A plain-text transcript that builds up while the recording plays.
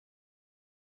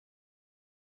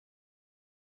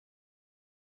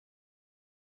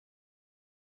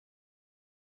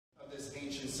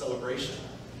ancient celebration.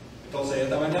 Entonces,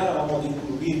 esta mañana vamos a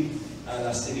descubrir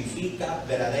la significa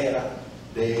verdadera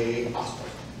de Pascua.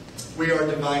 We are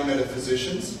Divine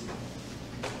Metaphysicians.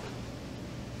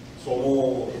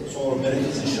 Somos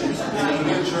metaphysicians. Making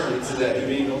a journey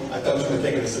today. I thought you were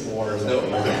taking a sip of water. No.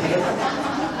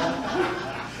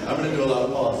 I'm going to do a lot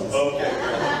of pauses. Okay,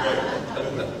 great.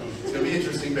 It's going to be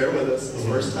interesting. Bear with us. It's the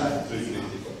first time.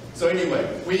 So anyway,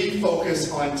 we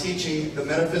focus on teaching the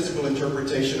metaphysical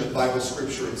interpretation of Bible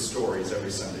scripture and stories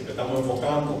every Sunday. Estamos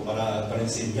enfocando para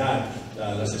enseñar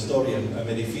las historias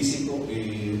metafísicas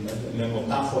y la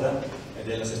metáfora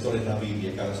de las historias de la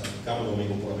Biblia cada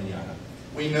domingo por la mañana.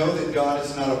 We know that God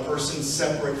is not a person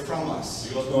separate from us.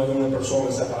 Dios no es una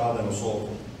persona separada de nosotros.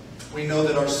 We know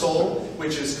that our soul,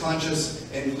 which is conscious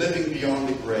and living beyond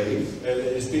the grave,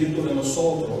 El espíritu de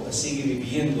nosotros sigue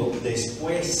viviendo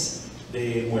después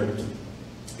de muerto.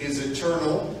 is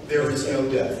eternal. There is no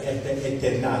death.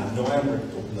 Eternal, no hay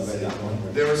muerto, la verdad, no hay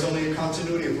muerto. There is only a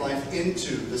continuity of life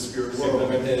into the spirit world.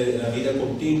 Simplemente la vida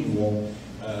continua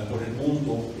por el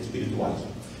mundo espiritual.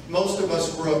 Most of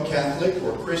us grew up Catholic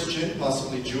or Christian,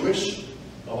 possibly Jewish.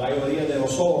 La mayoría de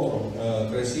nosotros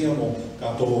crecíamos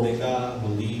católica,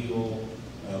 judío,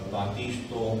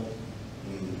 baptista,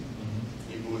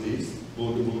 Y Buddhist.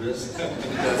 budistas.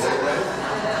 That's it,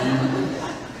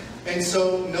 right? And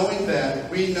so, knowing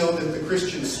that, we know that the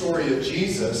Christian story of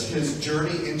Jesus, his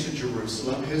journey into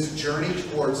Jerusalem, his journey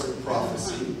towards the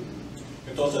prophecy,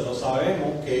 Entonces, no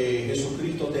sabemos que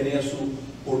Jesucristo tenía su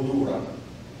cordura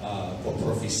por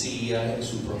profecía,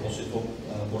 su propósito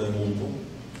por el mundo.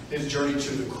 his journey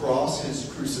to the cross,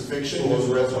 his crucifixion, Su his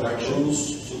resurrection.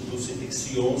 cruz, su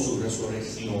crucifixión, su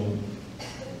resurrección.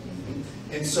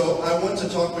 And so, I want to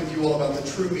talk with you all about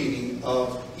the true meaning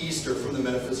of Easter from the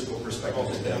metaphysical perspective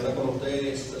Entonces, today. hablar con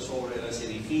ustedes sobre la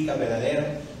significa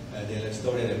verdadera de la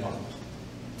historia de Pascua.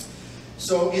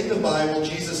 So, in the Bible,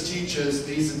 Jesus teaches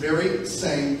these very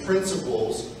same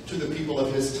principles to the people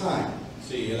of his time.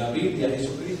 Sí, en la Biblia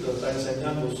Jesucristo está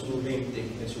enseñando su mente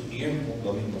en su tiempo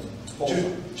lo mismo.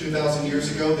 2,000 years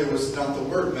ago, there was not the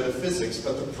word metaphysics,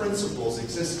 but the principles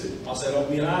existed. Hace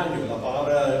 2000 años la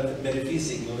palabra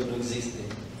metafísica no existe.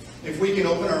 If we can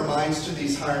open our minds to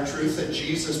these higher truths that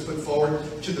Jesus put forward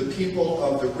to the people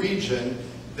of the region,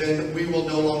 then we will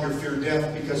no longer fear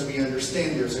death because we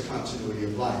understand there's a continuity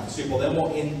of life. Si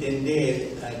podemos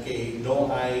entender que no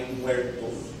hay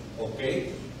muertos, ¿ok?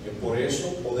 Por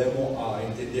eso podemos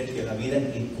entender que la vida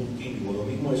es continua, la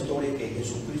misma historia que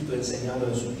Jesucristo enseñaba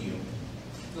en su tiempo.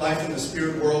 Life in the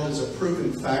spirit world is a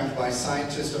proven fact by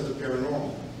scientists of the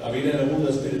paranormal. La vida en el mundo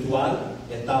espiritual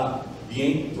está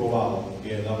bien probado,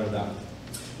 que es la verdad.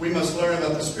 We must learn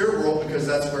about the spirit world because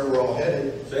that's where we're all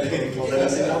headed.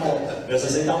 Entonces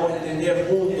necesitamos entender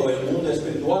juntos el mundo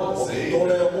espiritual, porque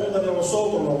todo el mundo de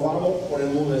nosotros nos vamos por el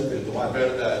mundo espiritual.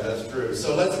 Verdad, that's true.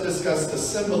 So let's discuss the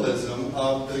symbolism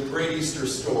of the great Easter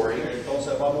story.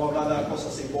 Entonces vamos a hablar de las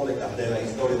cosas simbólicas de la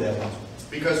historia de Pascua.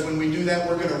 Because when we do that,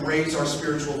 we're going to raise our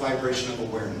spiritual vibration of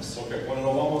awareness. Porque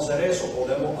cuando vamos a hacer eso,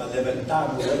 podemos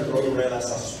levantar nuestra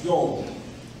realización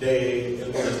del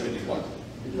mundo espiritual.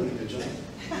 You're doing a good job.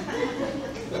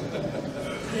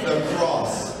 The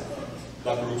cross.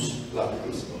 La cruz. La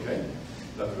cruz, okay.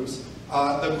 La cruz.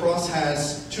 The cross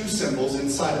has two symbols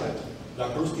inside of it.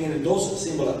 La cruz tiene dos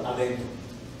símbolos adentro.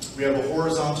 We have a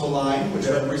horizontal line, which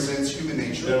represents human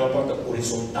nature. Tiene una parte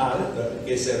horizontal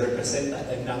que se representa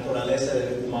la naturaleza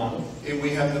del humano. And we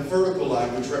have the vertical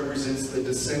line, which represents the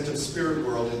descent of spirit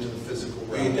world into the physical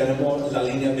Y realm. tenemos la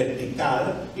línea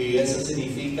vertical, y eso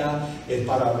significa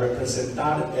para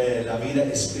representar la vida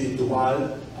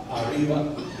espiritual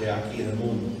arriba de aquí en el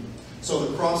mundo. So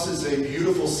the cross is a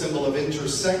beautiful symbol of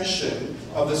intersection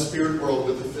of the spirit world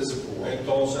with the physical world.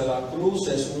 Entonces la cruz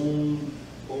es una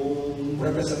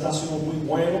representación muy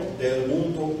buena del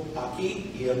mundo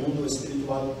aquí y el mundo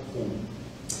espiritual junto.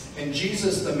 And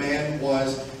Jesus, the man,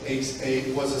 was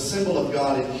a symbol of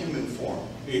God in human form.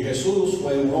 Y Jesús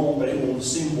fue un hombre, un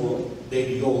símbolo de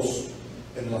Dios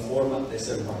en la forma de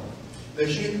ser humano. The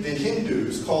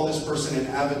Hindus call this person an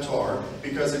avatar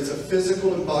because it's a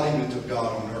physical embodiment of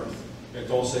God on earth.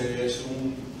 Entonces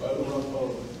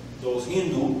los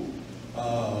hindúes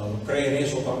creen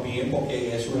eso también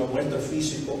porque es una muestra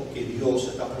física que Dios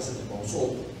está presente con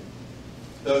nosotros.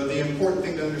 The important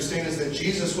thing to understand is that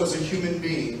Jesus was a human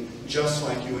being just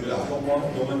like you and I. Lo más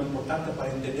importante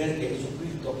para entender que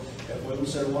Jesucristo fue un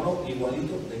ser humano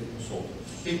igualito de nosotros.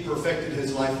 He perfected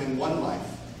his life in one life.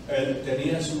 Él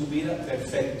tenía su vida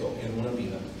perfecto en una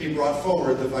vida. He brought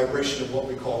forward the vibration of what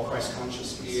we call Christ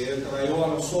consciousness. Y él trajo a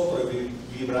nosotros la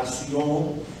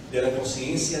vibración de la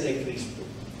conciencia de Cristo.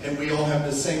 And we all have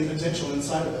the same potential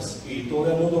inside of us. Y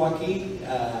todo el mundo aquí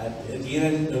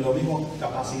tiene la misma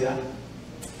capacidad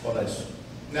para eso.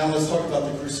 Now let's talk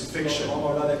about the crucifixion. Vamos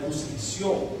a hablar de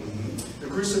crucifixión. The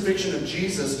crucifixion of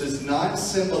Jesus does not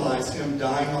symbolize him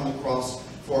dying on the cross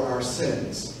for our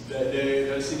sins.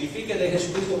 Significa de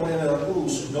Jesucristo morir en la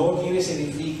cruz no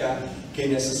significa que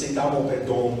necesitamos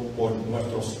perdón por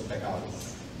nuestros pecados.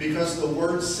 Because the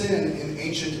word sin in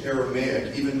ancient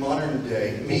Aramaic, even modern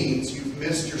day, means you've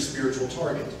missed your spiritual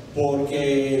target.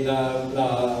 Porque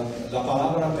la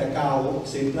palabra pecado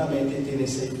simplemente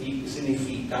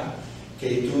significa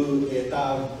que tú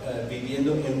estás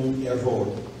viviendo en un error.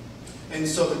 And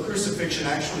so the crucifixion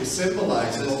actually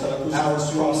symbolizes our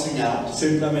crossing out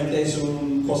Simplemente es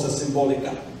una cosa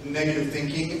simbólica negative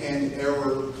thinking and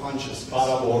error consciousness.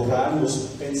 para borrar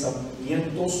los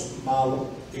pensamientos malos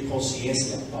y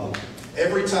conciencia mala.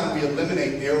 Every time we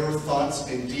eliminate error thoughts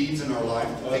and deeds in our life,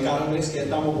 Cada vez que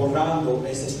estamos borrando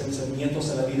estos pensamientos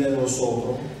en la vida de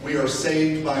nosotros, we are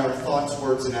saved by our thoughts,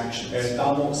 words, and actions.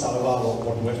 estamos salvados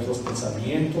por nuestros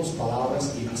pensamientos,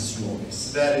 palabras y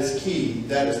visiones. That is key.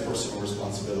 That is personal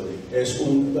responsibility. Es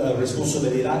una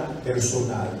responsabilidad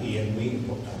personal y es muy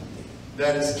importante.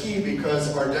 That is key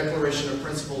because our declaration of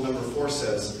principle number 4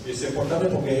 says, Es importante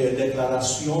porque la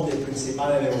declaración de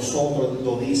principales de nosotros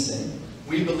lo dice.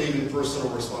 we believe in personal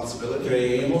responsibility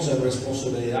Creemos en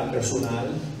responsabilidad personal.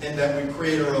 and that we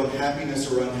create our own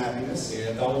happiness or unhappiness.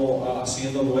 Estamos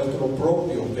haciendo nuestro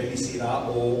propio felicidad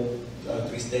o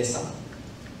tristeza.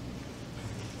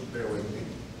 Bear with me.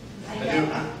 I do.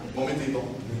 Momentito.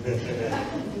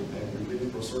 And we believe in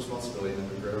personal responsibility and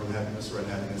that we create our own happiness or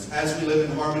unhappiness as we live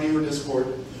in harmony or discord.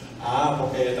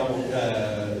 Porque estamos,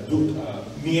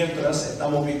 mientras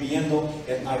estamos viviendo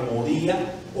en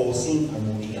armonía o sin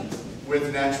armonía.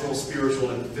 With natural, spiritual,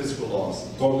 and physical laws.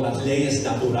 Con las leyes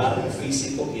naturales,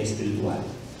 físico y espiritual.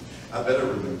 I better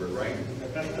remember, right?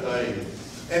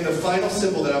 And the final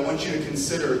symbol that I want you to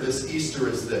consider this Easter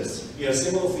is this. Y el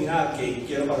símbolo final que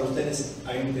quiero para ustedes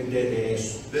entender de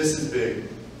eso. This is big.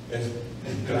 Es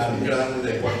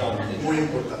grande, importante. Muy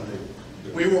importante.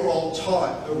 We were all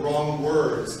taught the wrong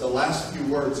words, the last few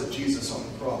words of Jesus on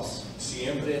the cross.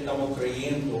 Siempre estamos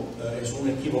creyendo, es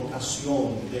una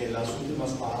equivocación de las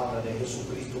últimas palabras de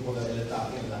Jesucristo cuando Él está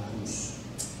en la cruz.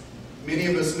 Many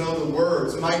of us know the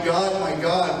words, my God,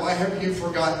 why have you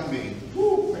forgotten me?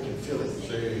 Woo, I can feel it.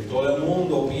 Sí, todo el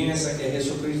mundo piensa que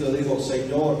Jesucristo dijo,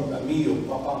 Señor mío,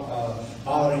 papá,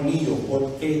 Padre mío,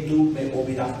 ¿por qué tú me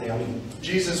olvidaste a mí?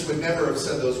 Jesus would never have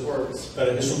said those words.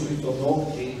 Pero Jesucristo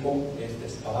no dijo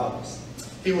estas palabras.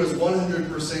 He was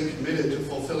 100% committed to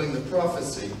fulfilling the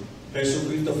prophecy.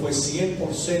 Jesucristo fue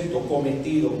 100%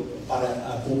 cometido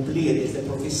para cumplir esta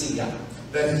profecía.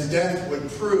 That his death would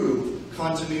prove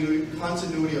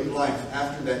continuity of life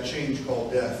after that change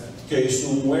called death. Que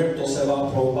su muerto se va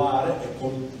a probar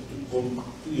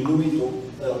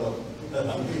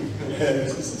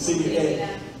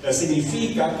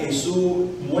significa que su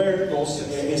muerto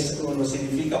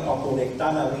significa para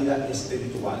conectar la vida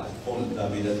espiritual con la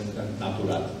vida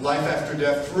natural. Life after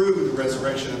death through the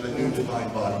resurrection of the new divine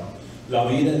body. La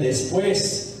vida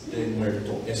después del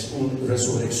muerto es una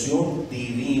resurrección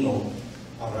divino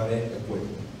a través del cuerpo.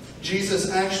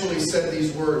 Jesus actually said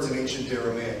these words in ancient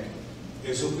Aramaic.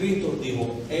 Jesucristo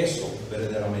dijo eso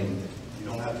verdaderamente. You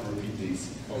don't have to repeat these.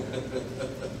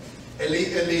 Eli,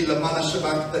 Eli, lama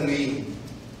sabachthani.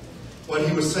 What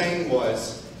he was saying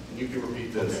was, and you can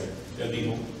repeat this. Él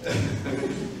dijo,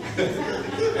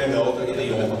 en otro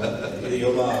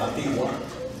idioma antiguo,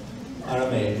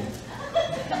 arameo.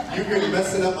 You're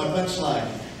messing up my punchline.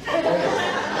 Go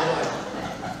ahead.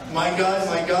 My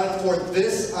God, for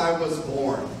this I was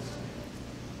born.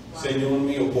 Señor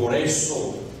mío, por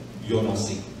eso yo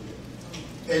nací.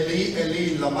 Eli,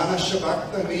 Eli, lama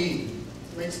sabachthani.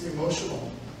 Makes me emotional.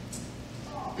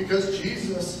 Because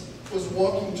Jesus was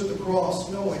walking to the cross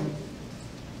knowing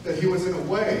that he was in a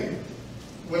way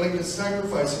willing to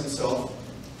sacrifice himself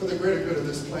for the greater good of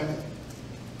this planet.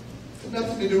 It had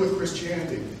nothing to do with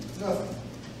Christianity. Nothing.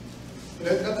 It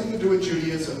had nothing to do with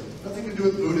Judaism. Nothing to do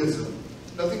with Buddhism.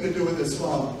 Nothing to do with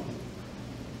Islam.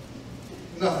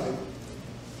 Nothing.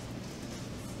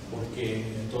 Porque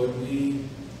estoy muy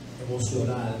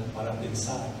emocional para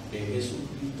pensar que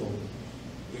Jesucristo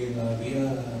en la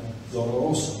vida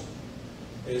dolorosa,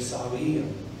 Él sabía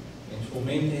en su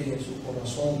mente y en su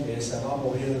corazón que Él se va a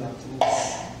morir en la cruz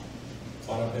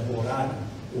para mejorar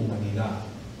humanidad.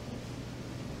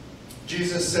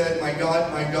 Jesus said, my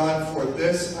God, for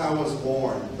this I was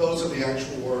born. Those are the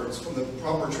actual words from the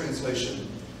proper translation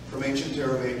from ancient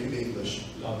Aramaic into English.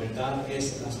 La verdad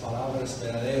es las palabras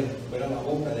verdaderas fuera la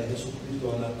boca de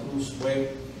Jesucristo en la cruz fue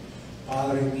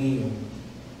Padre mío,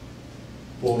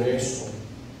 por eso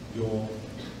yo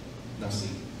nací.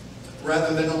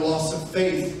 Rather than a loss of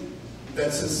faith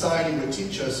that society would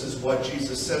teach us is what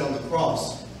Jesus said on the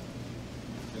cross.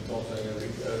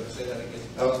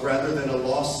 Rather than a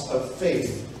loss of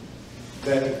faith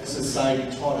that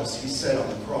society taught us, he said on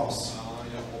the cross.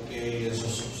 Porque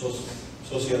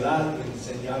sociedad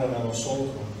enseñaron a nosotros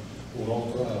una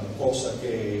otra cosa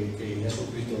que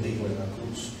Jesucristo dijo en la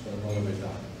cruz, pero no la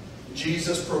verdad.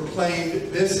 Jesus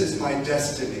proclaimed, "This is my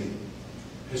destiny."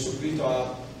 Jesucristo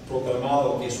ha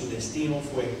proclamado que su destino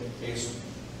fue eso.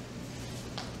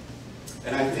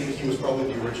 And I think he was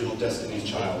probably the original Destiny's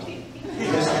Child.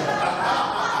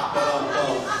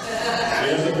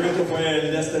 Jesucristo fue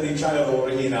el Destiny Child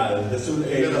original.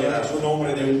 Era su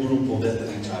nombre de un grupo,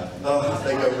 Destiny Child. Oh,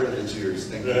 they got rid of the tears.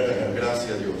 Thank you. Gracias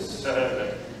a Dios.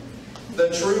 The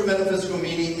true metaphysical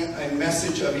meaning and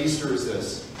message of Easter is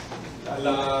this.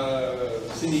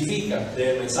 Significa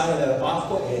del mensaje de la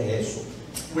Pascua es eso.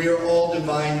 We are all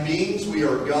divine beings. We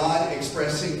are God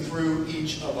expressing through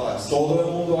each of us. Todo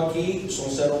el mundo aquí son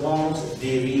seres humanos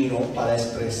divinos para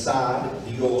expresar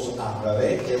Dios a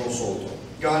través de nosotros.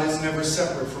 God is never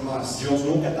separate from us. Dios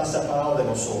nunca está separado de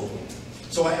nosotros.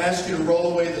 So I ask you to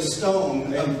roll away the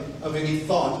stone of any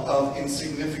thought of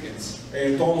insignificance.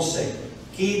 Entonces,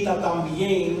 quita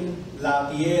también la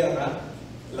piedra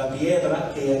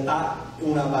que está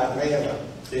una barrera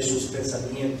de sus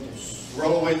pensamientos.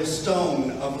 Roll away the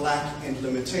stone of lack and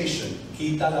limitation.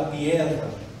 Quita la piedra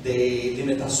de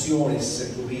limitaciones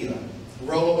en tu vida.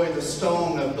 Roll away the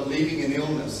stone of believing in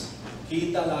illness.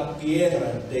 Quita la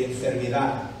piedra de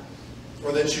enfermedad.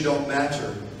 Or that you don't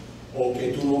matter. O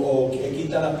que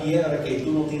quita la piedra que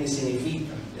tú no tienes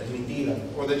significa, es mentira.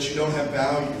 Or that you don't have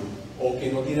value. O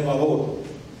que no tiene valor.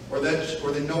 Or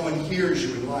that no one hears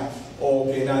you in life. O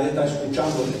que nadie está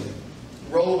escuchándote.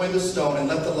 Roll away the stone and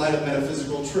let the light of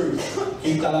metaphysical truth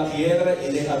quita la piedra y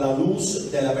deja la luz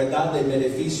de la verdad del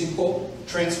metafísico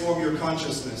transform your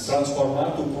consciousness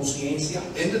transformar tu conciencia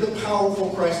into the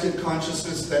powerful Christed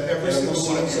consciousness that every single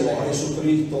one of you de are.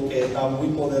 Jesucristo que está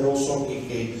muy poderoso y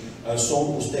que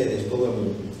son ustedes, todo el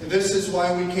mundo. This is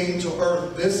why we came to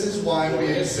earth. This is why we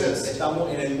exist. Estamos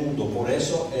en el mundo, por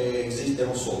eso existe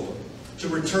nosotros. To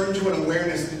return to an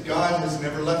awareness that God has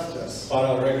never left us.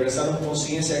 Para regresar a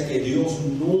conciencia que Dios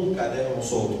nunca deja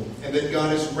nosotros. And that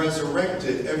God is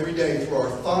resurrected every day through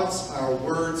our thoughts, our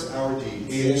words, our deeds.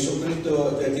 Y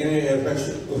Jesucristo tiene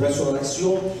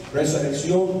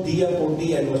resurrección día por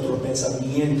día en nuestros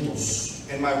pensamientos.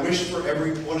 And my wish for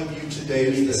every one of you today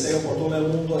Mi is deseo this. por todo el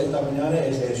mundo esta mañana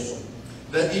es eso.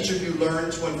 That each of you learn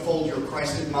to unfold your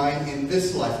Christed mind in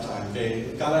this lifetime.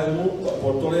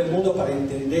 Por todo el mundo para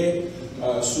entender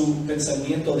su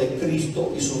pensamiento de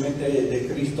Cristo y su mente de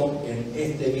Cristo en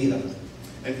esta vida.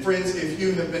 And friends, if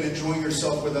you have been enjoying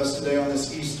yourself with us today on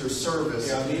this Easter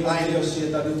service, Si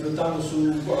está disfrutando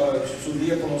su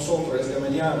día con nosotros esta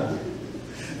mañana,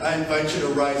 I invite you to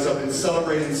rise up and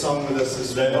celebrate in song with us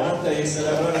this morning. levante y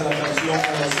celebrar la canción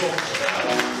con nosotros.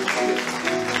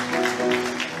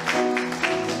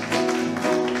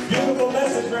 Beautiful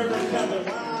message, Reverend Kevin.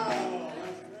 Wow.